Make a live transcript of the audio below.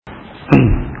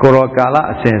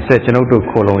Korokala sense Chinoto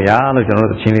Koloya, no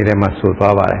Jono Chinile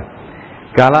Masutavare.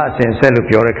 Kala sense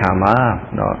Lupiore Kama,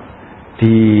 no.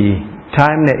 The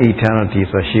time the eternity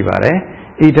so Shivare,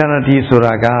 eternity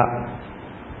Suraga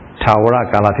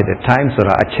Tawara Kala the time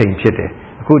Sura a chain pite.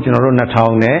 Kujinaruna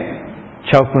town,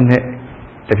 Chokune,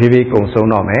 the Pibi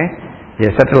Gonsonome,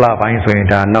 yes, settle up by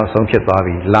now some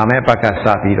Chitavi, Lame Paka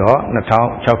Sapido,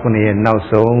 Natao, Chokuni, now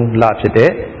so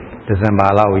Lapite.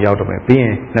 Zambala out of me,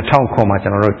 being a town coma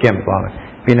general camp,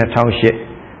 being a township.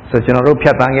 So General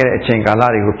Piatanga,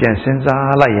 Chingalari, who can send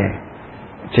Zalaye,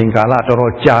 Chingala,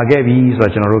 or Jagavi, so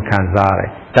General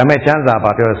Kanzare. Damechanza,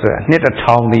 but also knit a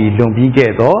town, the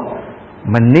Lumbigedo,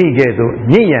 Manigedo,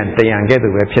 Nian, the Yangedo,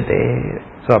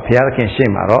 Pete. So Pierre can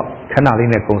shimaro,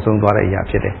 Canalina Consum Dora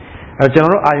Yapite. A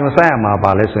general Ion Sayama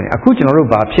Balison, a good general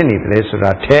Bapini, place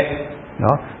that no,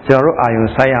 General Ion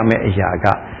Sayame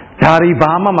Yaga. Dari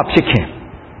Bama Mapikin,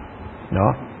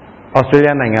 no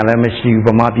Australia Nangalameshi,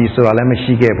 Bamabi, so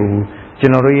Alamashi,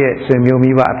 Generally,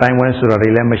 Samumiva, a time when Sura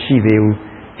Lemashi,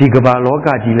 Digaba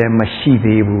Loga, Dilemashi,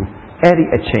 Eri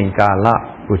a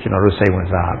Chinkala, which in a Rusay was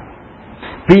up.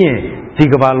 Being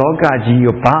Digaba Loga,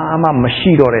 Giobama,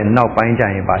 Mashido, and now Panja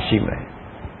in Bashime.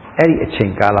 Eri a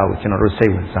Chinkala, which in a Rusay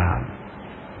was up.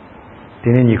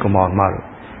 Didn't you come on, Maru?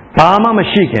 Bama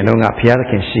Mashikin, no, Pierre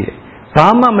can see it.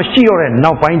 Bama Mashio and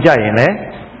now Panja in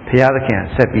Pierre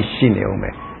can set be Shineome.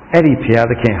 Eddie Pierre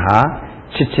can ha,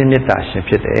 Chichimita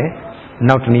Shimpite,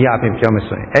 not Niap in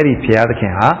Piamason. Eddie Pierre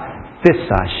can ha, this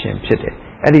are Shimpite.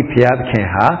 Eddie Pierre can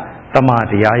ha,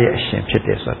 Tamadia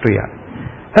Shimpite, so 3.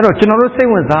 Hello, General say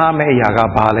was Ame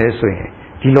Yaga Bale swing.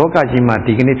 The Loka Jima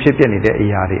digging Chipian in the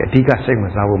Yari, a Diga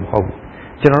segments I will hope.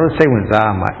 General say was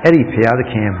Ama, Eddie Pierre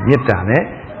can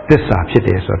Mitane, this are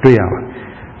Pite, so 3.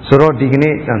 So,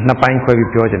 dignity and Napine Quavi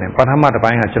Piogen, Panama the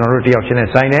buying a generality of China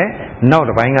sign, now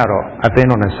the buying arrow, a pen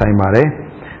on a sign mare.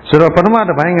 So, Panama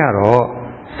the buying arrow,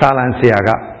 Salan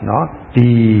Siaga, no,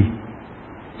 the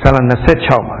Salan Set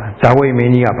Choma, Tawi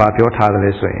Mania Papio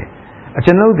Tadless way. A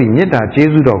general the Nita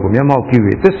Jesu dog, Memo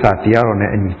Puy, this are the arrow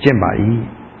and Jimbai.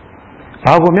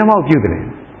 How go Memo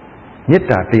Puy?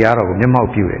 Nita the arrow, Memo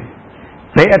Puy.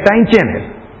 They a time channel,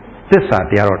 this are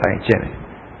the arrow time channel.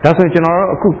 That's why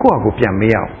General Kuku Pian me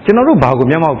out. General Bago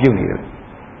Yama Puni.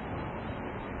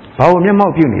 Bago Yama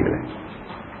Puni.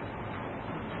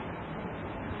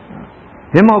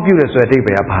 Yama Puni is a day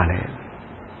by a palace.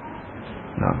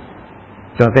 No.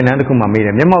 So then I come made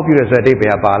him. Yama Puni is a day by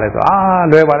a palace. Ah,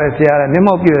 Leva Sierra,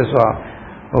 Yama Puni is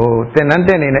oh, then and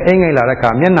then in the England,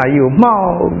 Yana, you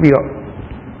mau be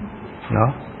no.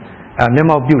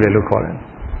 Yama Puni look for him.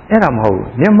 And I'm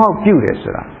whole. Yama Puni,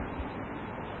 sir.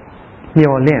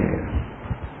 Your land.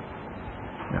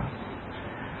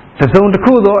 The zone the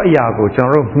Kudo Iago,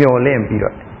 General Mio Lambio.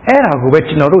 Era go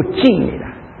which no Gina.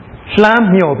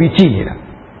 Slam Mio be Gina.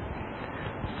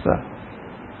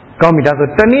 Come does a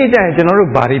Tanita and General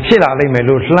Bari Pilla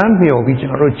Melo, Slam Mio be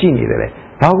General Gini.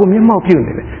 Bago Mimo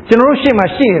Puni. General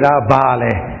Shima Shira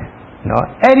Bale. No,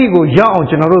 Eddie go young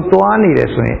General Tuani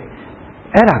this way.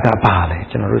 Era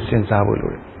Bale, General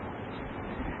Sensabulu.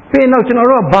 Pay no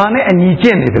General Bane and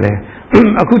Yijin.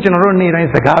 A good general need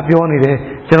is a gabion,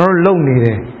 general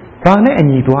lonely, Bane and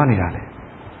Yiduani.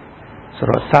 So,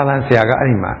 Salan Siaga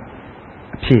Anima,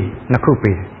 P.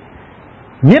 Nakupi.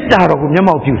 Yetaro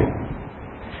Yamo Beauty.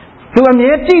 So, I'm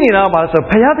yet genie about so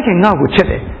Payatkin now with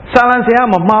Chete. Salan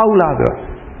Siama Maula,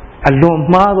 a long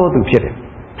mother to Chete.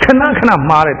 Kanakana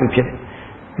Mare to Chete.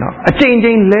 No, a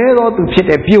changing leather to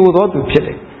Chete, Pure to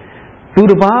Chete. To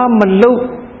the Bama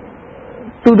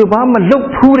look,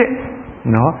 put it.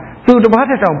 No. So the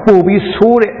matter of Bobby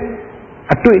saw it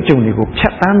a twitch only go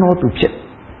chat and not to chit.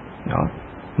 No,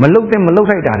 Malok them Malok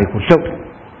like who showed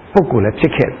Pokula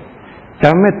chicken.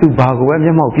 Damet to Bago and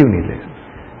Yamo Puni.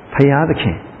 Paya the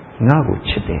king, Nago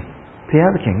chitty. Paya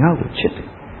the king, Nago chitty.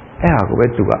 Ago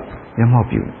went to Yamo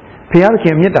Puni. Paya the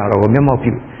king Yetara or Yamo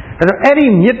Puni. And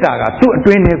Eddie Yetara to a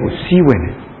twin ego see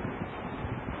when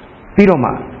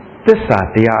Piroma, this are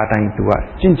the time to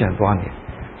us, Jinjan Twani.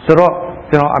 So,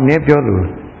 I'm near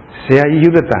your. Say you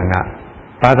the Tanga,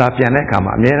 Pada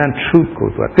Pianecama, Miran truth go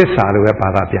to a Tessaru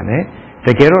Pada Piane,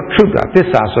 the Gero truth at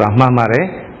Tessasu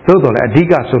Mamare, Todo a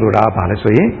Diga Surura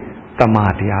Balasui,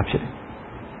 Tamati Absent.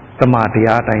 Tamati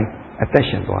Atai,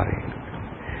 attention to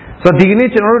it. So,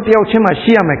 dignity of Chima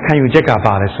Shia Mekayujeka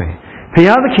Balasui.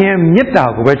 Piana came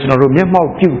Mita, which no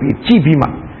Memo Pubi, Chibima.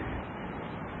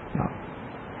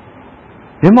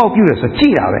 Memo Pubis, a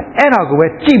Chia, and I'll go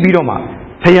with Chibidoma.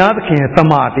 Payatkin,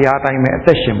 Tamati, I may a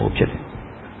session of Chile.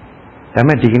 The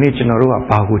Medignity General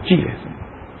Bago Chile.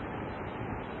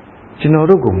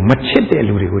 Chinorugo, Machete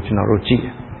Luri, which Noro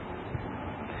Chile.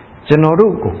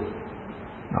 Genoruko,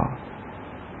 no,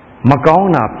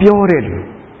 Macauna, Pioredu,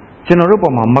 Genorupo,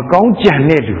 Macau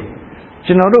Janedu,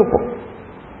 Genorupo,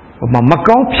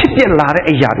 Macau Pitia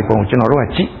Lare Yadipon,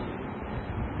 Genoroachi.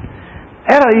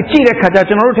 Era I Chile Kaja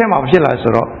General of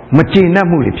Jelasoro, Machina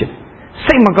Mulipit,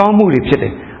 Same Macau Mulipit,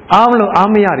 Amlo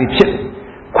Amiari Chit,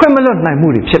 Quemelot Nai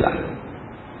Mulipilla.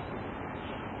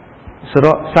 So,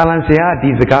 Salancia,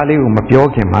 Dizagali,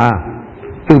 Mapiokima.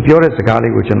 To pure Sagali,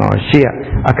 which are not share,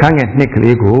 a kang and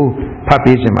Nickligo,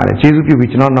 Papi Jemare, Jesus,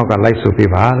 which not know a life so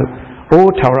people. Oh,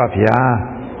 Taurapia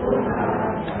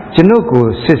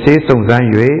Chinoku, Sisse, Song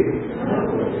Zanue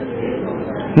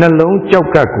Nalong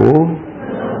Chaukaku,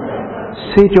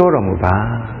 Sejoramuba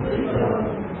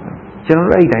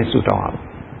General Aida Sutan.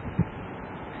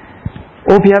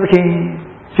 Oh, Piakin,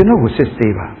 Chinoku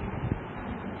Sisseva.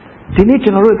 Dini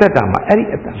General Tatama, Eric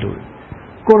at the Lord.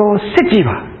 Goro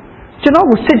Sitiva. General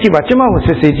was Sijiba, Jima was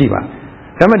Sijiba.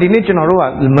 Ramadini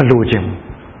General Malojim.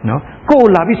 No? Go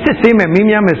Labi Sissime,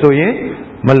 Mimia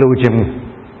Mesoye, Malojim.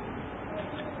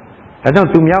 I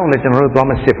don't do Miao let General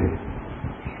Thomas Sip.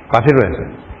 Papyrus.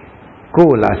 Go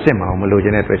La Sima,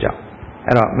 Malojin at Reja.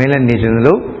 Era Melan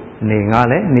Nijanlo,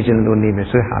 Ningale, Nijanlo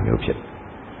Nimesu Hamilpit.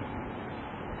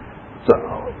 So,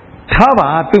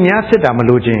 Tava, Tumia Sita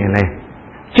Malojin.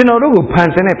 General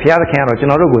Pansene Piazza Cano,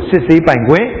 General Sissi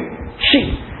Bangue,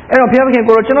 she. And Piakin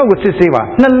Corona would say,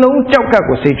 Nalong Chauka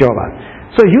was say Jova.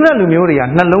 So you are Lumuria,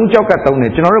 Nalong Chauka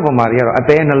Tone, General Maria, a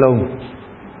day alone.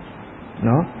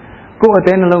 No? Go a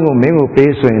day alone, Mingo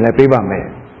Peso in La Piba May.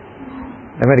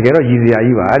 The Medicare easy, I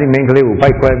remain clear,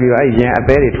 bike where you are, a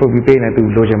very to be paid to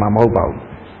Lojama Mobile.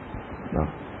 No.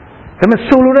 The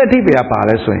Masolura Tibia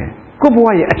Palace, go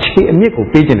boy, a Miko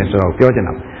pigeoness or Georgian.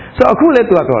 So a cool letter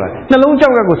to Agola. Nalong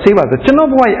Chauka was save us, the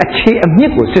Chinoboy, a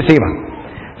Miko Sisiva.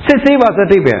 Sisiva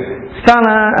Satibe,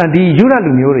 Sana and the Yura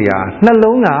Lumuria,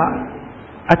 Nalonga,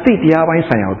 a Titia by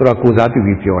Sayo, goes out to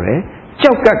be pure,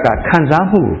 Chokaka,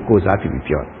 Kanzamu goes out to be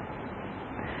pure.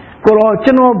 Goro,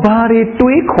 General Bari,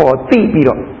 Tuiko,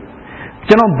 Tibiro.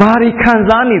 General Bari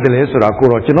Kanzani, the lesser of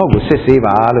Goro, Genobu,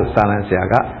 Sisiva, Sana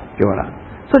Siaga, Pura.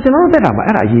 So General Bedama,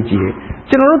 era Yiji,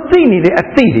 General Tini, a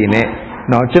Tidine,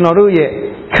 no, General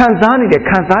Kanzani, the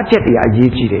Kanzacheti, a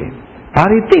Yiji,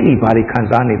 Bari Tini, Bari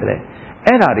Kanzani.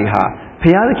 Erariha,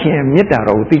 Pialki and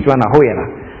Mitaro, Tijuana Hoyela,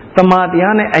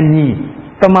 Tamadiana and Ye,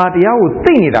 Tamadia would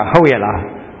think it a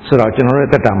Hoyela, so our general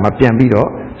Tama Piambido,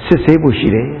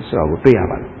 Sisebushide, so I would pay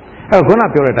about. I'll go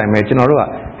up your time,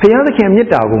 General Pialki and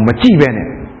Mitaro, Machi Bene.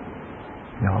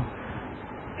 No,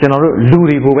 General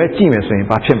Luri Bovechimes in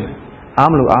Pachim,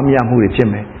 Amlu Amia Muri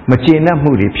Chime, Machina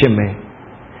Muri Chime,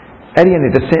 Arian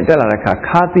the Santa Laraka,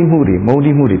 Kati Muri,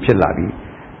 Modi Muri Pilabi,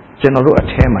 General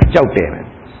Atema, Jout.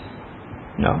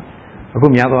 No, a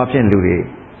good Yadopian Louis,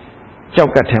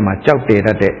 Chauka Tema, Chaute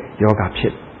that yoga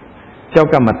pit.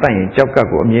 Chauka Matain, Chauka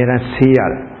Mira Sia,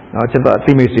 no, Chapa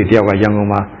Timisi, Yawa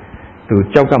Yanguma, to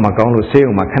Chauka Macau,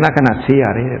 Seuma, Kanakana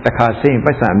Sia, the car saying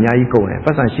Passa Miaiko,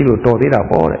 Passa Shilo Torida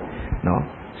Bore, no,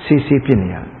 CC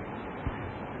Pinia.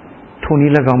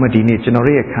 Tony Lagomadini,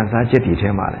 Generate Kansajet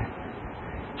Temale.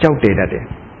 Chaute that day.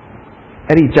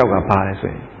 Eddie Chauka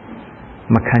Palace,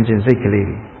 Makanjan Zikali,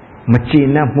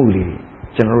 Machina Muli.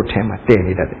 General Tema,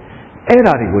 daily that.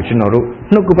 Era which no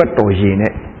good but Dojine,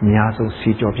 Miaso,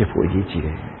 see job before Yiji.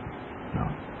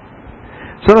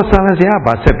 So the Salasia,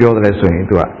 but set the other lesson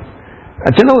into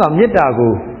a general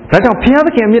Mitago, that of Piazza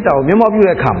can meet out, Mimo you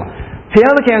come.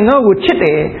 Piazza can go with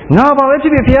Chite, now about it to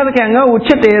be Piazza can go with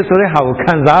Chite, so they have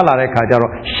Kanzala,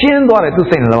 Kajaro, Shindo to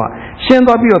say no,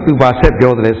 Shindo be to set the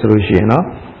other resolution,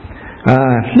 no?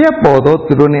 Leopold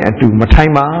to run at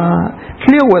Mataima.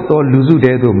 Clear with all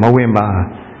Luzude to Mawemba.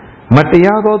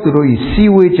 Mateado to do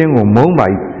seaway or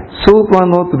Mumbai, so one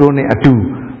not to run at two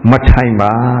Mataima.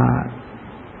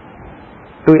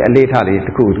 Do a later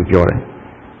to go to Jore.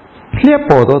 Clear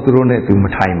Podo to run at to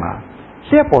Mataima.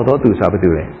 Clear Podo to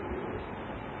Sabadure.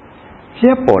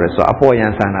 Clear Podo so a boy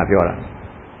and son of Yora.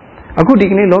 A good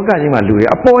dignity Logajima Louis,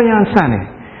 a boy and son.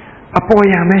 A boy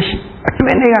and mesh, a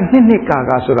Clemenia Ninika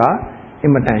Gasura,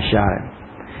 Imatan Shire.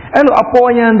 Hello, a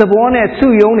boy and the one at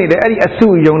Su Yoni, the Eddie at Su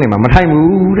Yoni,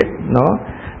 Matamu, no?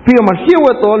 Pio Machia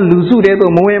with all Luzude,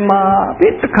 Moema,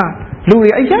 Pitaka, Louis,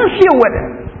 I can't hear what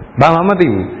Bamamadu,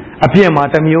 a Pia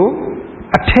Matamio,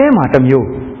 a Tematamio.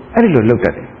 I didn't look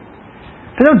at it.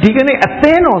 Hello, Digane, a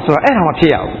Thanos or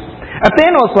Anatia. A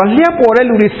Thanos or Leopold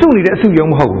Louis Suni, the Su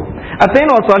Yom Ho. A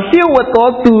Thanos or here with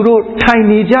all to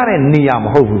tiny jar and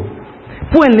Niam Ho.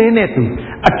 When Lenetu,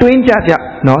 a twin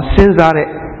jaja, no,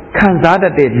 Cesare. Kanzada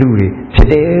de Louis,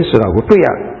 today, so I would pray.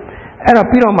 And a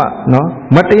pirama, no,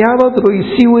 Matiabo to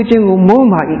see which in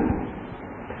Momai.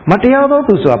 Matiado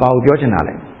to Sabao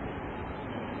Biojanale.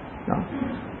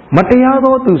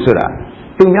 Matiado to Sura,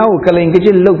 Tumyao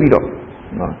Kalengiji Lobido,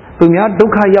 Tumya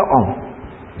Duka Yaon,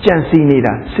 Chansi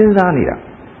Nida, Sinzanida,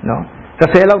 no, the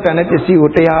fellow can let you see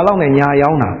what they are long and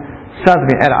Yaona,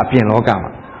 Southern Arabian Logama.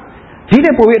 He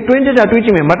did poet 20 to teach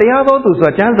me, Matiado to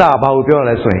Chanza about your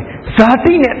lesson.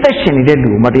 Satin attention in the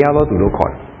Matiado to look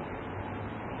on.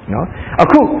 No, a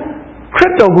cook,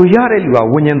 crypto Guyare, you are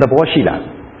winning the Boshila.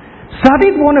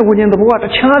 Satin won a winning the water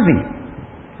Chazi.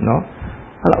 No,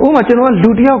 Uma General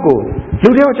Ludiago,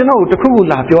 Ludio General, the cool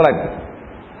laugh your life.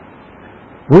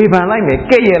 We ban like me,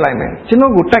 gay like me,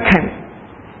 General would take him.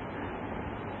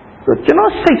 So General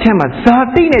say to him,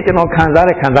 Satin, General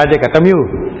Kanzare Kanzaja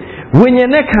Katamu. When your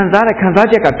neck Kanzare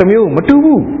Kanzaja Katamu,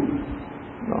 Matubu.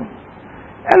 No,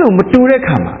 hello, Mature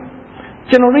Kama.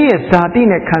 Generally, Satin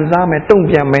Kanzame,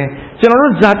 Tungiame,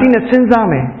 General Zatin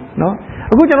Sinzame, no.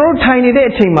 A good general tiny day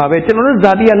chima, General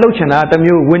Zadia Lochana, the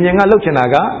Mu, when you're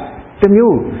Lochanaga, the Mu,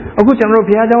 a good general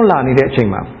Piadon Lani de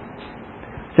chima.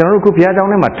 General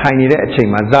Kupiadon, a tiny day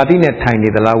chima, Zadin tiny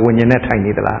the la, when you're not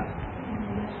tiny the la.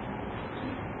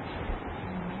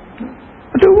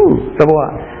 Do the boy,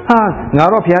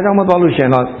 Naro Piadon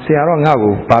Solution, Sierra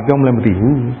Nago, Babion Lemdi.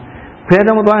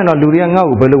 Piadon or Luria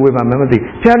Nago, below with my memory.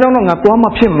 Piadon on a Poma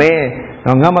Pime.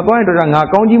 Ngama going to nga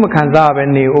konji makanza be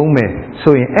ne ume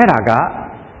so yinအဲ့ဒါက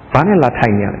ဘာနဲ့လာထို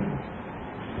င်နေလဲ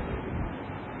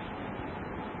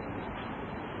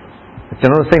ကျွ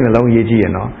န်တော်စိတ်နှလုံးရေးကြည့်ရ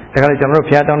နော်ဒါကြလေကျွန်တော်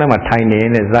ဘုရားကျောင်းထဲမှာထိုင်နေ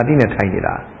နဲ့ဇာတိနဲ့ထိုင်နေ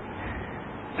တာ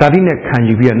ဇာတိနဲ့ခံ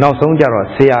ယူပြီးတော့နောက်ဆုံးကြတော့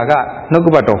ဆရာကနှုတ်က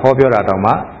ပတ်တော်ဟောပြောတာတော့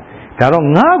မှဒါတော့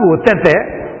ငါ့ကိုတက်တက်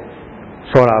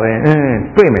ဆိုတာပဲ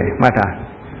တွေ့မယ်မှတ်ထား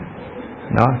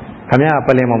နော်ခင်ဗျားပ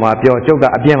လင်ပေါ်မှာပြောကျုပ်က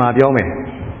အပြင်မှာပြောမယ်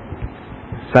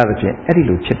စားတဲ့ပြင်အဲ့ဒီ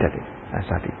လိုဖြစ်တတ်တယ်အ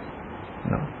စားတိ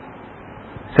နော်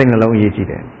စိတ်နှလုံးရေးကြည့်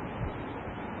တယ်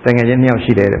တကယ်ချင်းနှစ်ယောက်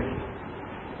ရှိတယ်တ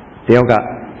ယောက်က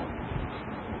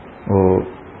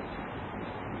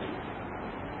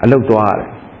အလုတ်သွားတယ်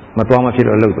မသွားမဖြစ်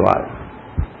တော့အလုတ်သွားတယ်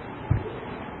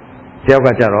တယောက်က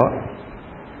ကြတော့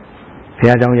ဘု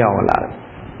ရားကျောင်းရောက်လာတယ်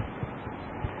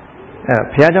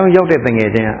ဘုရားကျောင်းရောက်တဲ့တကယ်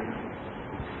ချင်းက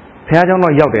ဘုရားကျောင်း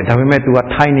တော့ရောက်တယ်ဒါပေမဲ့ तू က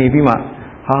ထိုင်နေပြီးမှ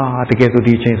တကယ်ဆို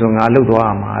ဒီချိန်ဆိုငါအလုပ်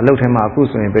သွားမှာအလုပ်ထဲမှာအခု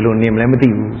ဆိုရင်ဘယ်လိုနေမလဲမသိ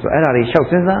ဘူးဆိုအဲ့ဒါတွေရှောက်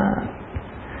စဉ်းစား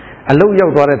အလုပ်ရော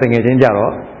က်သွားတဲ့တကယ်ချင်းကြ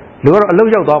တော့လူကတော့အလုပ်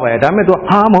ရောက်သွားပါရဲ့ဒါပေမဲ့ तू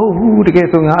မဟုတ်ဘူးတကယ်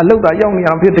ဆိုငါအလုပ်သာရောက်နေ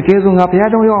အောင်ဖြစ်တကယ်ဆိုငါဘုရား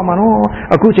ကျောင်းရောက်မှာနော်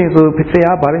အခုချိန်ဆိုဆ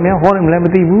ရာဘာလဲများဟောတယ်မလဲမ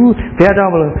သိဘူးဘုရားကျော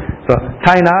င်းဘယ်လိုဆို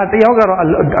ထိုင်တာတယောက်ကတော့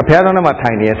ဘုရားကျောင်းထဲမှာ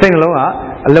ထိုင်နေစိတ်နှလုံးက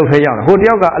အလုပ်ထဲရောက်နေဟိုတ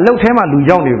ယောက်ကအလုပ်ထဲမှာလူ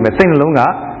ရောက်နေပြီမဲ့စိတ်နှလုံးက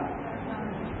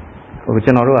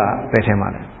ကျွန်တော်တို့ကပဲထဲမှာ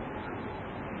လဲ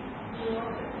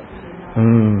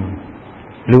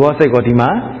လူဝစိတ်ကိုဒီမှာ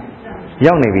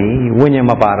ရောက်နေပြီဝိညာဉ်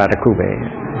မပါတာတခုပဲ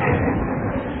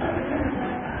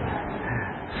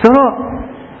ဆိုတော့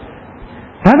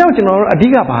ဒါကြောင့်ကျွန်တော်တို့အဓိ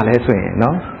ကဘာလဲဆိုရင်เน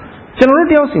าะကျွန်တော်တို့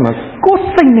တယောက်စီမှာကိုယ်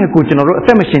စိတ်နဲ့ကိုကျွန်တော်တို့အသ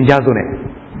က်မရှင်ကြစို့နဲ့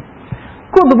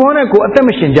ကိုယ်သဘောနဲ့ကိုယ်အသက်မ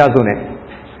ရှင်ကြစို့နဲ့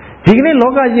ဒီကနေ့လော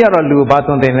ကကြီးကတော့လူဘာ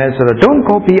သွန်သင်လဲဆိုတော့ don't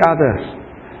copy others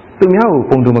သူများကို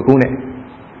ပုံတူမကူးနဲ့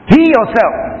be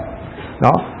yourself เน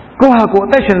าะကိုဟာကိုအ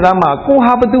သက်ရှင်သားမှာကို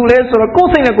ဟာဘသူလဲဆိုတော့ကိုယ်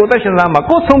စိတ်နဲ့ကိုယ်အသက်ရှင်သားမှာ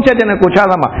ကိုယ်ဆုံးဖြတ်တဲ့နဲ့ကိုချ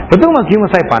သားမှာဘသူမှကြီးမ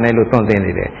ဆိုင်ပါနဲ့လို့သွန်သင်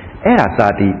နေတယ်အဲ့ဒါစာ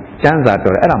တိကျမ်းစာ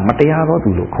ပြောတယ်အဲ့ဒါမတရားသောသူ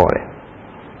လို့ခေါ်တယ်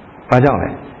ဘာကြောင့်လဲ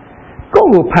ကို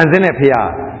ယ့်ကိုဖန်ဆင်းတဲ့ဖခင်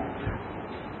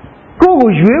ကိုယ့်ကို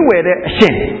ရွေးဝယ်တဲ့အရှ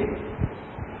င်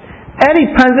အဲ့ဒီ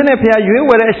ဖန်ဆင်းတဲ့ဖခင်ရွေးဝ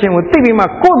ယ်တဲ့အရှင်ကိုသိပြီးမှ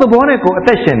ကိုယ့်သဘောနဲ့ကိုယ်အသ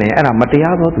က်ရှင်နေအဲ့ဒါမတ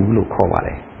ရားသောသူလို့ခေါ်ပါတ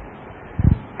ယ်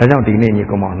ဒါကြောင့်ဒီနေ့ညီ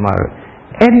ကောင်မတို့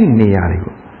အဲ့ဒီနေရာတွေ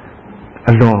ကို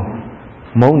အလွန်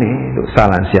မုန်းတယ်လို့စာ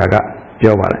လံဆရာက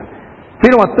ပြောပါတယ်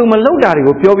ပြီးတော့သူမလောက်တာတွေ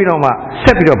ကိုပြောပြီးတော့မှဆ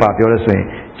က်ပြီးတော့ပြောလဲဆိုရင်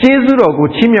ကျေးဇူးတော်ကို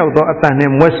ချီးမြှောက်သောအတန်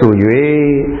နဲ့မွဲ့ဆို၍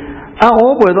အော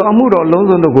ပွေသောအမှုတော်လုံး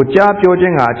စုံတို့ကိုကြားပြောခြ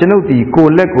င်းကကျွန်ုပ်ဒီကို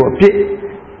လက်ကိုအပြစ်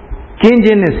ကင်းခြ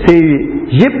င်းနဲ့ဆေး၍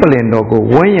ရစ်ပလင်တော်ကို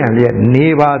ဝန်းရံလျက်နေ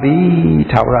ပါသည်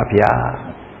ထာဝရဘုရား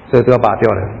ဆိုတော့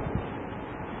ပြောတယ်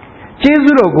ကျေး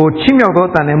ဇူးတော်ကိုချီးမြှောက်သော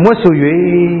အတန်နဲ့မွဲ့ဆို၍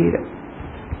တဲ့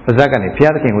ပါဇက်ကနေဘု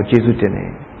ရားသခင်ကိုကျေးဇူးတင်တယ်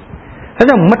ဒါ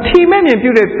ကြောင့်မထီမဲ့မြင်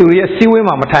ပြုတဲ့သူရဲ့စီဝေး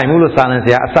မှာမထိုင်ဘူးလို့စာလံဆ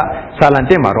ရာစာလံ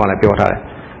တက်မှာတော့လည်းပြောထားတယ်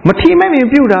မထီမဲ့မြင်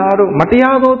ပြုတာတို့မတ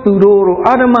ရားသောသူတို့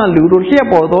အာဓမလူတို့လျှက်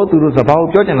ပေါ်သောသူတို့စဘာကို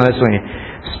ပြောချင်တယ်ဆိုရင်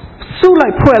စုလို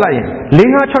က်ဖွဲ့လိုက်ရင်၄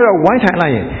၅၆ယောက်ဝိုင်းထိုင်လို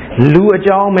က်ရင်လူအ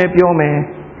ကြောင်းပဲပြောမယ်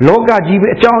လောကကြီးပဲ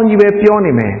အကြောင်းကြီးပဲပြော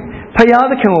နေမယ်ဖယား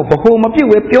သခင်ကိုဘဟုမပြုတ်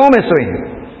ပဲပြောမယ်ဆိုရင်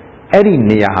အဲ့ဒီ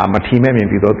နေရာဟာမထီမဲ့မြင်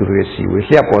ပြုသောသူတို့ရဲ့စီဝေး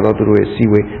လျှက်ပေါ်သောသူတို့ရဲ့စီ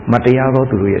ဝေးမတရားသော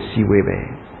သူတို့ရဲ့စီဝေးပဲ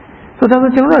ဆိုတော့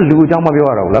ကျွန်တော်တို့လူအကြောင်းမပြော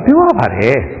ရတော့ဘူးလားပြောရပါတ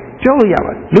ယ်ပြောလို့ရ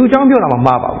ပါတယ်လူအကြောင်းပြောတာမှ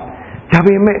မှားပါဘူးဒါ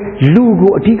ပေမဲ့လူ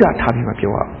ကိုအဓိကထားပြီးမှ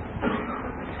ပြောရအောင်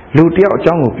လူတယောက်အ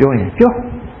ကြောင်းကိုပြောရင်ပြော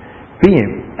ပြီးရင်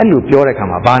အဲ့လိုပြောတဲ့အခါ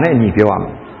မှာဘာနဲ့အညီပြောရမ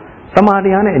လဲသမာတ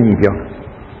ရားနဲ့အညီပြော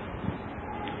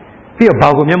ပြီးတော့ဘာ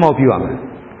ကိုမျက်မှောက်ပြုရမလဲ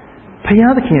ဖ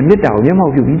ယားသခင်ရဲ့မေတ္တာကိုမျက်မှော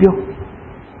က်ပြုပြီးပြော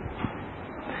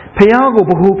ဖယားကို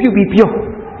ဗဟုပြုပြီးပြော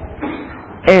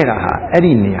အဲ့ဒါဟာအဲ့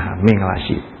ဒီနေရာဟာမင်္ဂလာ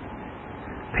ရှိ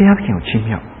ဖယားသခင်ကိုချီး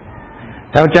မြှောက်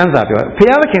ဒါကျမ်းစာပြောဖ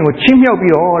ယားသခင်ကိုချီးမြှောက်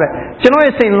ပြီးတော့တဲ့ကျွန်တော်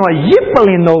ရဲ့စိတ်လုံးကရစ်ပလ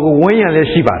င်တော်ကိုဝန်းရံလည်း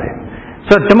ရှိပါတယ်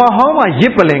ဆိုတော့ဓမ္မဟောင်းမှာရ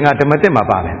စ်ပလင်ကဓမ္မသစ်မှာ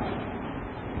ပါပဲ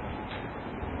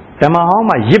ဓမ္မဟောင်း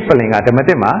မှာရစ်ပလင်ကဓမ္မသ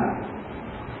စ်မှာ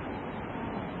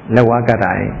လက်ဝါးက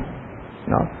တိုင်း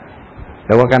နော်လ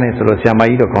က်ဝါးကတိုင်းဆိုလို့ဆရာမ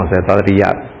ကြီးတို့ကွန်ဆယ်သွားတည်းရ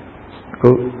အခု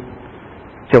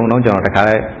ကြုံတော့ကျွန်တော်တခါ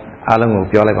လဲအားလုံးကို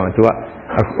ပြောလိုက်ပါမယ်သူက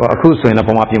အခုဆိုရင်တော့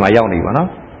ပုံမှန်ပြင်မှာရောက်နေပြီပေါ့နော်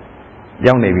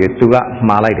ရောက်နေပြီသူက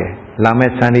မှားလိုက်တယ်လာ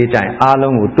မဲ့ဆန်းလေးကျရင်အား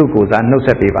လုံးကိုသူ့ကိုယ်စားနှုတ်ဆ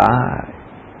က်ပေးပါ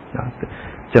နော်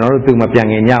ကျွန်တော်တို့သူမပြန်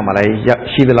ငင်ညမှာလည်း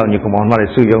ရှိသလောက်ညီကောင်မောင်တို့လ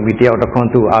ည်းစုယုံပြီးတယောက်တစ်ခွန်း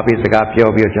သူ့အားပေးစကားပြော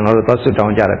ပြီးတော့ကျွန်တော်တို့သွားဆွတော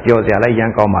င်းကြတယ်ပြောစရာလည်းရ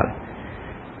မ်းကောင်းပါ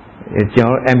လေကျွန်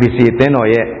တော်တို့ MBC အသင်းတော်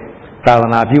ရဲ့သာသ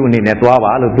နာပြုအနေနဲ့သွား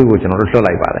ပါလို့သူ့ကိုကျွန်တော်တို့လွှတ်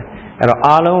လိုက်ပါတယ်အဲ့တော့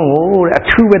အားလုံးကိုအ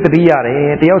ထူးပဲတတိရတ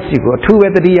ယ်တယောက်စီကိုအထူးပဲ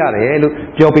တတိရတယ်လို့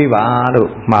ပြောပေးပါလို့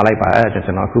မှားလိုက်ပါအဲ့ဒါ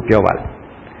ကျွန်တော်အခုပြောပါတယ်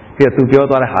ပြီးတော့သူပြော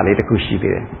သွားတဲ့ဟာလေးတစ်ခုရှိ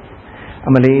သေးတယ်အ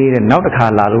မလေးတဲ့နောက်တစ်ခါ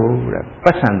လာလို့တဲ့ပ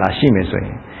တ်စံသာရှိမယ်ဆိုရ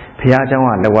င်ဘုရားเจ้าက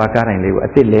လက်ဝါးကားတိုင်းလေးကိုအ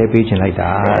စ်စ်လဲပေးချင်လိုက်တာ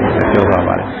လို့ပြောသွား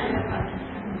ပါတယ်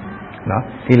နော်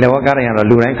ဒီလက်ဝါးကားတိုင်းကတော့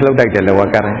လူတိုင်းခလုတ်တိုက်တယ်လက်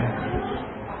ဝါးကားတိုင်း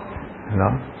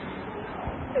နော်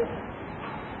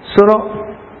ဆိုတော့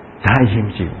ဒါအရင်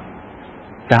ကြည့်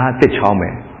ဒါအစ်စ်ချောင်းမ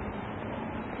ယ်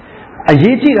အ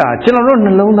ရေးကြီးတာကျွန်တော်တို့နှ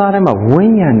လုံးသားထဲမှာဝ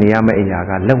န်းရံနေရမယ့်အရာ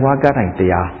ကလက်ဝါးကားတိုင်းတ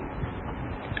ရား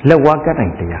လက်ဝါးကားတို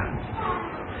င်းတရား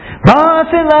ဘာ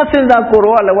စဉ်းစားကို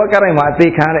ရောကလက်ဝါးကားတိုင်းမှာအ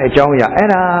သေးခံရတဲ့အကြောင်းအရာအဲ့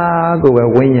ဒါကိုပဲ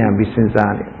ဝန်းရံပြီးစဉ်း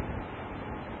စားတယ်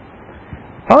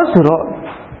ဟောဆိုတော့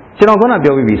ကျွန်တော်က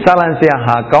ပြောပြီးပြီစာလံဆရာ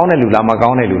ဟာကောင်းတဲ့လူလားမကော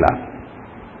င်းတဲ့လူလား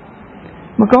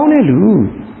မကောင်းတဲ့လူ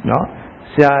နော်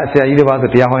ဆရာကြီးတစ်ပါးဆို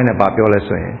တရားဟောနေပါပြောလဲ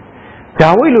ဆိုရင်ဒါ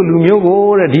ဝိဒ်လိုလူမျိုးကို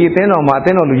တဲ့ဒီအသင်းတော်မှာအသ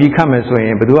င်းတော်လူကြီးခတ်မယ်ဆိုရ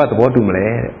င်ဘယ်သူကသဘောတူမလဲ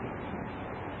တဲ့ဘ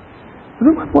ယ်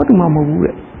သူမှသဘောတူမှာမဟုတ်ဘူး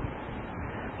တဲ့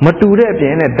မတူတဲ့အပြ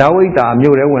င်နဲ့ဒါဝိဒ်တာ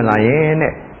မြို့ထဲဝင်လာရင်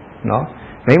တဲ့နော်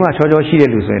မိမချောချောရှိတဲ့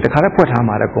လူဆိုရင်တခါတည်းဖွက်ထား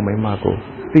မှာတဲ့ကိုမိမကို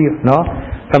ပြီးနော်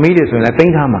သမီးတွေဆိုရင်လည်းသိ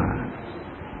မ်းထားမှာ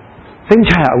သိမ်း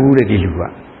ချရဘူးတဲ့ဒီလူက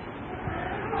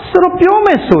ဆိုတော့ပြောမ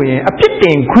ယ်ဆိုရင်အပြစ်တ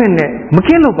င်ခွင့်နဲ့မက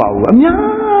င်းလို့ပါဘူးအ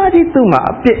များကြီးသူ့မှာ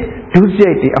အပြစ်ဒုစ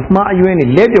ရိုက်တွေအမှားအယွင်းတွေ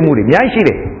လဲပြမှုတွေအများကြီးရှိတ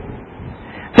ယ်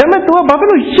ဒါပေမဲ့ तू ကဘာဖြစ်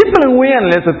လို့ရစ်ပလင်ဝင်းရ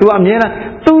လဲဆို तू အမြဲတမ်း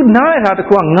तू နားရတာတ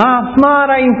ခုကငါမှား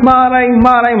တိုင်းမှာ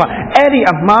အဲ့ဒီ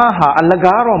အမှားဟာအလ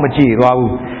ကားတော့မကြည့်သွား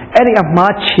ဘူးအဲ့ဒီအ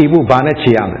မှားခြေဖို့ဘာနဲ့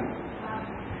ခြေရမလဲ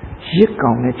ရစ်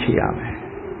ကောင်နဲ့ခြေရမယ်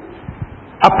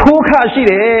အဖိုးခရှိ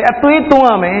တယ်အသွေးသွန်း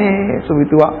ရမယ်ဆိုပြီး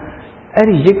तू ကအဲ့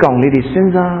ဒီရစ်ကောင်လေးတွေစ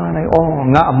ဉ်းစားလိုက်ဩ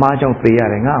ငါအမားကြောင့်သေရ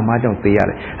တယ်ဒါကြော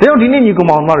င့်ဒီနေ့ညီကောင်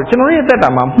မောင်တို့ကျွန်တော်ရဲ့တက်တာ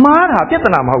မှာမှားတာပြဿ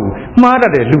နာမဟုတ်ဘူးမှားတ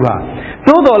တ်တယ်လူဟာ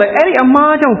သို့တော်လည်းအဲ့ဒီအ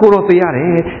မားကြောင့်ကိုရောသေရတ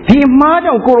ယ်ဒီအမား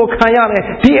ကြောင့်ကိုရောခံရတယ်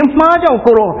ဒီအမားကြောင့်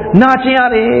ကိုရောနာကျင်ရ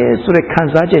တယ်ဆိုတဲ့ခံ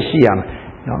စားချက်ရှိရမယ်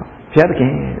နော်ဘုရားသခ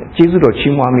င်ကျေးဇူးတော်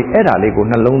ချီးမွမ်းပြီးအဲ့ဒါလေးကို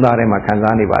နှလုံးသားထဲမှာခံ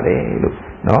စားနေပါတယ်လို့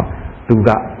နော်သူက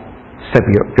ဆက်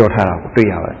ပြီးပြောထားတာကိုတွေ့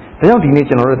ရပါတယ်ဒါကြောင့်ဒီနေ့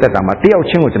ကျွန်တော်တို့တက်တာမှာတယောက်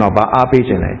ချင်းကိုကျွန်တော်ဗာအားပေး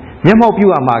ခြင်းလဲမျက်မှောက်ပြု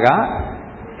ရမှာက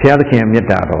ဘုရားသခင်ရဲ့မေတ္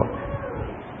တာတော်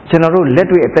ကျွန်တော်တို့လက်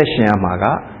တွေ့အသက်ရှင်ရမှာက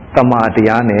တမာတ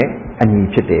ရားနဲ့အညီ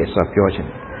ဖြစ်တယ်ဆိုတော့ပြောခြင်း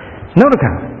နောက်တစ်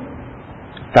ခါ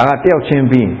ဒါကတယောက်ချင်း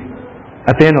ပြီး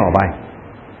အသင်းတော်ပိုင်း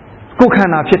ကိုယ်ခ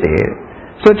န္ဓာဖြစ်တယ်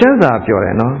ဆိုကျမ်းစာပြောတ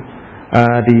ယ်နော်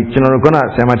ဒီကျွန်တော်တို့က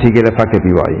ဆရာမထီးကလည်းဖတ်ခဲ့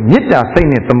ပြီးပါပြီမေတ္တာစိတ်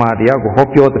နဲ့တမာတရားကိုဟော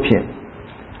ပြောသဖြင့်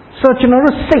ဆိုကျွန်တော်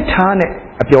တို့စိတ်ထားနဲ့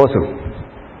အပြောဆို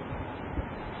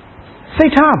စိ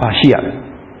တ်ထားကဘာရှိရလဲ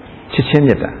ချစ်ချင်း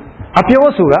မေတ္တာအပြော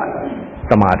ဆိုတာ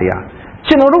တမာတရား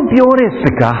ကျွန်တော်တို့ပြောတဲ့စ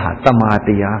ကားဟာတမာတ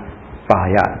ရားပါ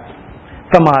ရ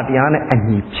တမာတရားနဲ့အ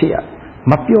ညီဖြစ်ရ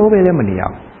မပြောဘဲလည်းမနေရ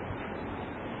ဘူး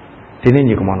ဒီနေ့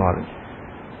ညီကောင်မတော်တ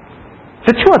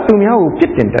ချို့သူများကိုပြ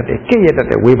စ်တင်တတ်တယ်ကြည့်ရတတ်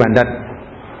တယ်ဝေဖန်တတ်တယ်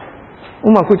ဥ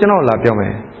ပမာခုကျွန်တော်လာပြောမ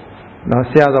ယ်နော်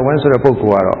ဆရာတော်ဝင်းဆိုတဲ့ပုဂ္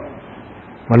ဂိုလ်ကတော့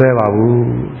မလွယ်ပါဘူး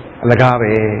အလကား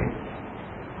ပဲ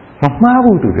မမှား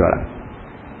ဘူးသူပြောတာ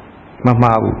မ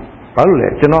မှားဘူးဘာလို့လဲ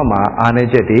ကျွန်တော်မှာအားနေ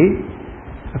ချက်တွေ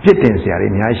အပြစ်တင်စရာတွေ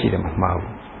အများကြီးရှိတယ်မမှားဘူး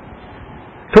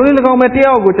ထိုနည်း၎င်းပဲတ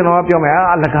ယောက်ကိုကျွန်တော်ကပြောမယ်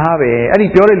အလကားပဲအဲ့ဒီ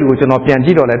ပြောတဲ့လူကိုကျွန်တော်ပြန်ကြ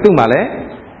ည့်တော့လဲသူ့မှာလည်း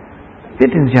ပြ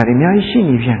စ်တင်စရာတွေအများကြီးရှိ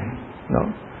နေပြန်နော်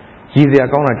ရည်စရာ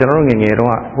ကောင်းတာကျွန်တော်တို့ငယ်ငယ်တု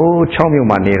န်းကဟိုး6မြို့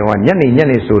မှာနေတော့ည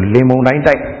နေဆိုလင်မုံတိုင်း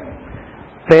တိုက်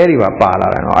သဲတွေပါလာ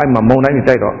တယ်နော်အဲ့မှာမုံတိုင်းတွေ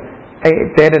တိုက်တော့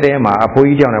အဲ့တဲမှာအဖိုး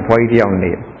ကြီးတယောက်နဲ့ဖွားကြီးတယောက်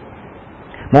နေ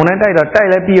မုံတိုင်းတိုက်တော့တိုက်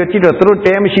လဲပြီးတော့ကြည့်တော့သူတို့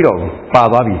တဲမရှိတော့ဘူးပါ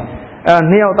သွားပြီ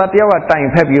နှစ်ယောက်သားတယောက်ကတိုင်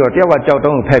ဖက်ပြီးတော့တယောက်ကကြောက်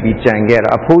တုံးကိုဖက်ပြီးကြံခဲ့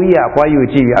တော့အဖိုးကြီးကအဖွားကြီးကို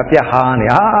ကြည့်ပြီးအပြက်ဟားနေ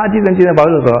ကြည့်စမ်းဘာ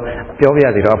လို့လဲဆိုတော့ပြောပြရ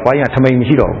စီတော့အဖွားကြီးကထမိန်မ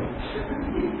ရှိတော့ဘူး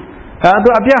သူ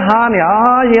အပြတ်ဟားနေ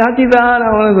ရေဟာကြည့်သားတ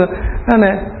ယ်ဆိုအဲ့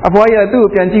နဲ့အဖွားကြီးကသူ့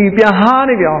ကိုပြန်ကြည့်ပြီးပြန်ဟား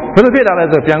နေပြောင်းဘယ်လိုဖြစ်တာလဲ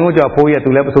ဆိုပြန်ကိုကြောက်ဖိုးကြီးကသူ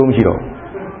လည်းပစိုးမရှိတော့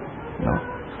နော်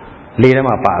လေထဲ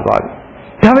မှာပါသွားပြီ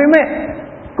ဒါပေမဲ့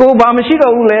ကိုဘာမရှိ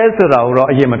တော့ဘူးလဲဆိုတာကိုတော့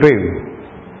အရင်မတွေ့ဘူး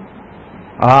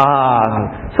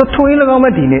ဆိုထွေး၎င်း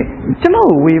မဲ့ဒီနေ့ကျွန်တော်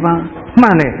ဝေပန်းမှ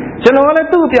န်တယ်ကျွန်တော်ကလည်း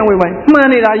သူ့ပြန်ဝေပန်းမှန်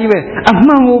နေတာကြီးပဲအ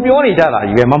မှန်ကိုပြောနေကြတာ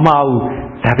ကြီးပဲမမှားဘူး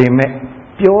ဒါပေမဲ့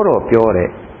ပြောတော့ပြောတယ်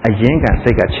အရင်က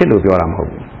စိတ်ကချစ်လို့ပြောတာမဟုတ်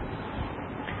ဘူး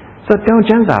ဆိုတောင်း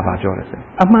ချမ်းသာပါပြောတယ်ဆို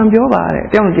အမှန်ပြောပါတဲ့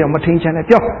တောင်းကြောင်မထင်ချမ်းနဲ့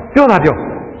ပြောတာပြော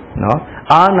နော်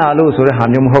အာနာလို့ဆိုတဲ့ဟာ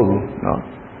မျိုးမဟုတ်ဘူးနော်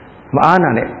မအာနာ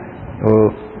နဲ့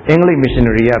အင်္ဂလိပ်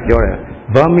missionary ကပြောတယ်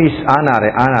Burmese အာနာ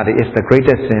တဲ့ is the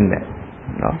greatest sin တဲ့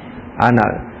နော်အာနာ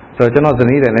ဆိုတော့ကျွန်တော်ဇ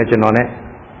နီးတယ်နဲ့ကျွန်တော်နဲ့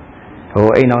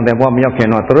အိမ်အောင်တယ်ဘွားမရောက်ခင်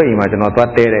တော့သူတို့အိမ်မှာကျွန်တော်သွား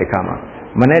တဲတဲ့အခါမှာ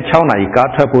မနေ့6နာရီကား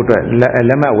ထွက်ဖို့အတွက်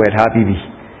လက်မှတ်ဝယ်ထားပြီးပြီ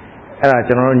အဲ့ဒါ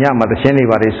ကျွန်တော်တို့ညမှာသချင်းတွေ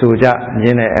ပါတွေဆိုကြရ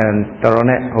င်းနဲ့တော်တော်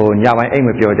နဲ့ညပိုင်းအိမ်မ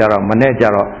ပြောကြတော့မနေ့ကျ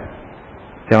တော့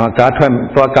ကျွန်တော်ကားထွက်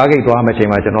သွားကားဂိတ်သွားမယ့်ချိန်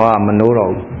မှာကျွန်တော်ကမနိုးတော့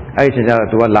ဘူးအဲ့ဒီချိန်ကျတော့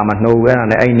သူကလာမနှိုးဘူးအဲ့ဒါ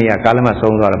နဲ့အဲ့ဒီနေ့ကကားလက်မှတ်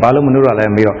ဆုံးသွားတယ်ဘာလို့မနှိုးတော့လဲ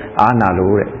မေးတော့အာနာ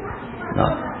လို့တဲ့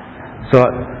နော်ဆိုတော့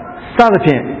စသဖြ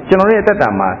င့်ကျွန်တော်ရဲ့အသက်တာ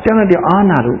မှာကျွန်တော်တို့အာ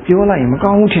နာလို့ပြောလိုက်ရင်မ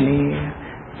ကောင်းဘူးထင်နေ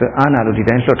ဆိုအာနာလို့ဒီ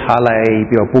တိုင်းလွတ်ထားလိုက်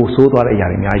ပြီးတော့ပို့ဆိုးသွားတဲ့အရာ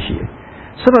တွေအများကြီးရှိတယ်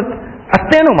ဆိုတော့အ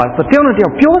တင်းတော့မှတယောက်နဲ့တယော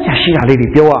က်ပြောစရာရှိတာလေးတွေ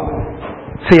ပြောရ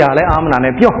ဆရာလည်းအာမနာ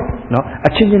နဲ့ပြောနော်အ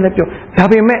ချင်းချင်းလည်းပြောဒါ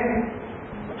ပေမဲ့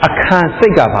အခါစိ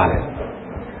တ်ကပါလေ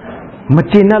မ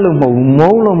ကျေနပ်လို့မဟုတ်ဘူးမု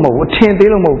န်းလို့မဟုတ်ဘူးအထင်သေး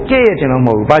လို့မဟုတ်ဘူးကြည့်ရခြင်းလို့မ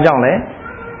ဟုတ်ဘူးဘာကြောင့်လဲ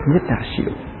မေတ္တာရှိ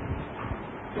လို့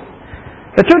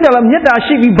တချို့ကြလားမေတ္တာ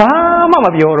ရှိပြီးဘာမှမ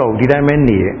ပြောတော့ဘူးဒီတိုင်းပဲ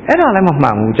နေတယ်အဲ့ဒါလည်းမမှ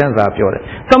န်ဘူးကျမ်းစာပြောတယ်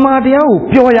တမန်တရားကို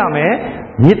ပြောရမယ်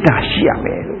မေတ္တာရှိရမ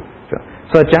ယ်လို့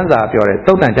ဆိုတော့ကျမ်းစာပြောတယ်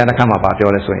သုတ်တန်ကျမ်းတစ်ခါမှာပြော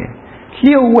လဲဆိုရင်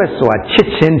လျှို့ဝှက်စွာချစ်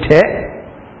ခြင်းတဲ့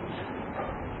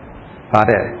ပါ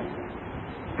တယ်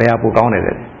ဘယ်ဟာပိုကောင်းတယ်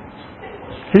လဲ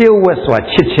လျှို့ဝှက်စွာ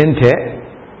ချစ်ခြင်းတဲ့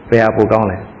ဘယ်ဟာပိုကောင်း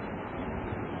လဲ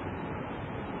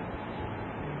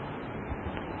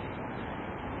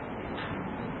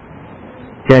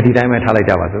ကြည့်ဒီတိုင်းပဲထားလိုက်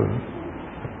ကြပါစို့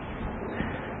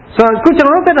ဆိုတော့ခုကျွန်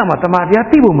တော်တို့တက်တာမှာတမန်တရား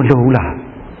သိဖို့မလိုဘူးလား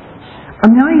အ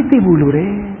များကြီးသိဖို့လိုတ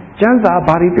ယ်ကျမ်းစာ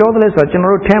ဘာတွေပြောသလဲဆိုတော့ကျွန်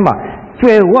တော်တို့ထဲမှာကျွ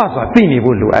ယ်ဝဆိုတာသိနေ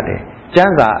ဖို့လိုအပ်တယ်ကျ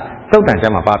မ်းစာသုတ်တန်ကျ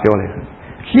မ်းမှာပြောလဲ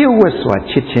လျှို့ဝှက်စွာ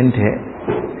ချစ်ခြင်းတဲ့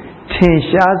ထင်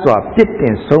ရှားစွာပြစ်တ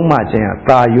င်ဆုံးမခြင်းဟာ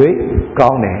သာ၍ကော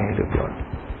င်းတယ်လို့ပြောတယ်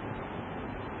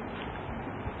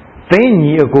သိ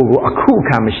ညီအကိုကိုအခု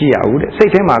ခံမရှိရဘူးတဲ့စိ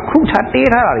တ်ထဲမှာခုထတေး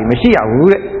ထားတာတွေမရှိရဘူး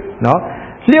တဲ့နော်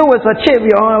လျှို့ဝှက်စွာချစ်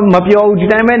ပြောမပြောဘူးဒီ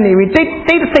တိုင်းပဲနေပြီးတိတ်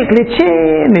စိတ်ကလေးချစ်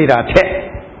နေတာထက်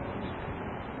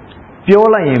ပြော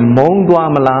လိုက်ရင်မုန်းသွား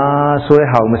မလားဆိုတဲ့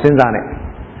ဟာကိုမစဉ်းစားနဲ့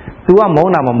तू ကမု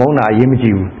န်းတာမမုန်းတာအရေးမ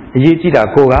ကြီးဘူးအရေးကြီးတာ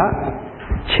ကိုက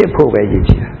ချစ်ဖို့ပဲအရေး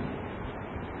ကြီးတာ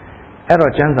အဲ့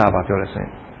တော့ကျမ်းစာပါပြောလို့ဆိုရင်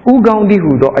ဥကောင်းတိ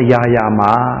ဟုသောအရာရာ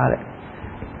မှာတဲ့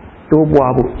တိုး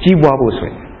ပွားဖို့ကြီးပွားဖို့ဆို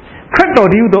ရင်ခရစ်တော်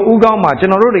တိဟုသောဥကောင်းမှာကျွ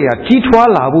န်တော်တို့တွေကကြီးထွား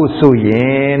လာဖို့ဆိုရ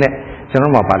င်တဲ့ကျွန်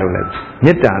တော်တို့မှာဘာလို့လဲ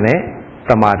မေတ္တာနဲ့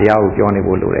တမာတရားကိုပြောနေ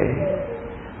ဖို့လိုတယ်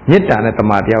မေတ္တာနဲ့တ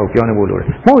မာတရားကိုပြောနေဖို့လိုတယ်မ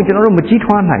ဟုတ်ကျွန်တော်တို့မကြီး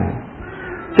ထွားနိုင်ဘူး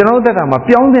ကျွန်တော်တို့တက်တာမှာ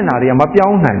ပြောင်းတင်တာတွေကမပြော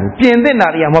င်းနိုင်ဘူးပြင်တင်တာ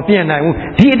တွေကမပြင်နိုင်ဘူး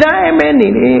ဒီအတိုင်းပဲနေ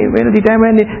နေဘယ်လိုဒီတိုင်းပဲ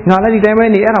နေငါလည်းဒီတိုင်းပဲ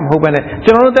နေအဲ့ဒါမဟုတ်ဘဲနဲ့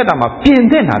ကျွန်တော်တို့တက်တာမှာပြင်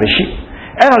တင်တာတွေရှိ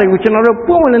အဲ့ဒါတွေကိုကျွန်တော်တို့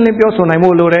ပုံဝင်လင်းလင်းပြောဆိုနိုင်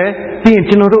ဖို့လိုတယ်ပြီးရင်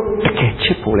ကျွန်တော်တို့တကယ်ချ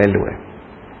စ်ဖို့လည်းလိုတယ်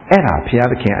အဲ့ဒါဘုရား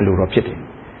သခင်အလိုတော်ဖြစ်တယ်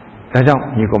ဒါကြောင့်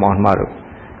ညီကောင်မောင်နှမတို့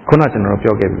ခုနကျွန်တော်တို့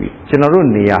ပြောခဲ့ပြီကျွန်တော်တို့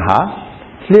နေရာဟာ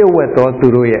လျှို့ဝှက်သောသူ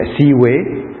တို့ရဲ့အစည်းအဝေး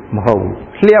မဟုတ်ဘူး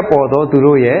လျှက်ပေါ်သောသူ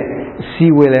တို့ရဲ့အစ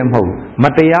ည်းအဝေးလည်းမဟုတ်ဘူးမ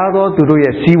တရားသောသူတို့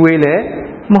ရဲ့အစည်းအဝေးလည်း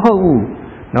မဟုတ်ဘူး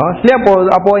နော်လျှက်ပေါ်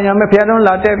အပေါ်ရံမဲ့ဘုရားတော်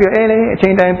လာတက်ပြီးလေအချိ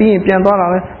န်တိုင်းပြီးရင်ပြန်သွားတာ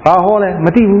ပဲဘာဟောလဲမ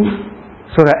သိဘူး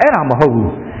ဆိုတော့အဲ့ဒါမဟုတ်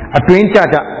ဘူးအတွင်းကြ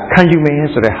ခံယူမယ်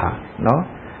ဆိုတဲ့ဟာနော်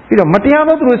ပြီးတော့မတရား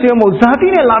သောသူတို့စီမဟုတ်ဇာတိ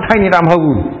နဲ့လာထိုင်နေတာမဟုတ်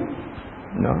ဘူး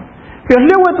နော်ပြီးတော့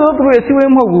လျှက်ဝှက်သောသူတို့ရဲ့စီ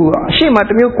ဝေးမဟုတ်ဘူးအရှိမတ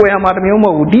စ်မျိုးကိုယ်ရမှာတစ်မျိုးမ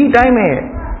ဟုတ်ဘူးဒီအတိုင်းပဲ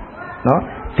နော်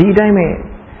ဒီအတိုင်းပဲ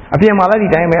အပြင်မှာလည်းဒီ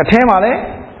တိုင်းပဲအထဲမှာလည်း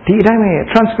ဒီအတိုင်းပဲ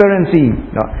transparency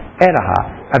နော်အဲ့ဒါဟာ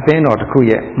အသင်းတော်တစ်ခု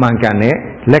ရဲ့မှန်ကန်တဲ့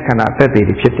လက္ခဏာသက်သေ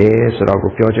တွေဖြစ်တယ်ဆိုတော့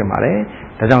ကိုပြောချင်ပါတယ်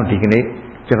ဒါကြောင့်ဒီကနေ့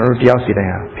ကျွန်တော်တို့တယောက်စီတို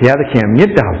င်းဟာဘုရားသခင်မေ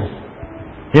တ္တာကို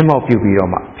မျက်မှောက်ပြုပြီးတော့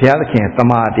မှဘုရားသခင်တ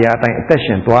မန်တရားတိုင်းအသက်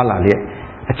ရှင်သွားလာလျက်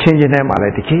အချင်းချင်းထဲမှာလ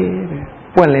ည်းတကယ်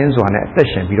ပွင့်လင်းစွာနဲ့အသက်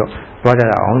ရှင်ပြီးတော့သွားကြ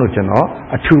ရအောင်လို့ကျွန်တော်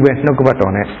အထူးပဲနှုတ်ကပတ်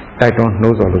တော်နဲ့တိုက်တွန်း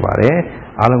နှိုးဆော်လိုပါတယ်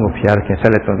အားလုံးကိုဘုရားသခင်ဆ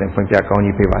က်လက်သွန်သင်ဖွင့်ပြကောင်း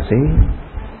ကြီးပေးပါစေ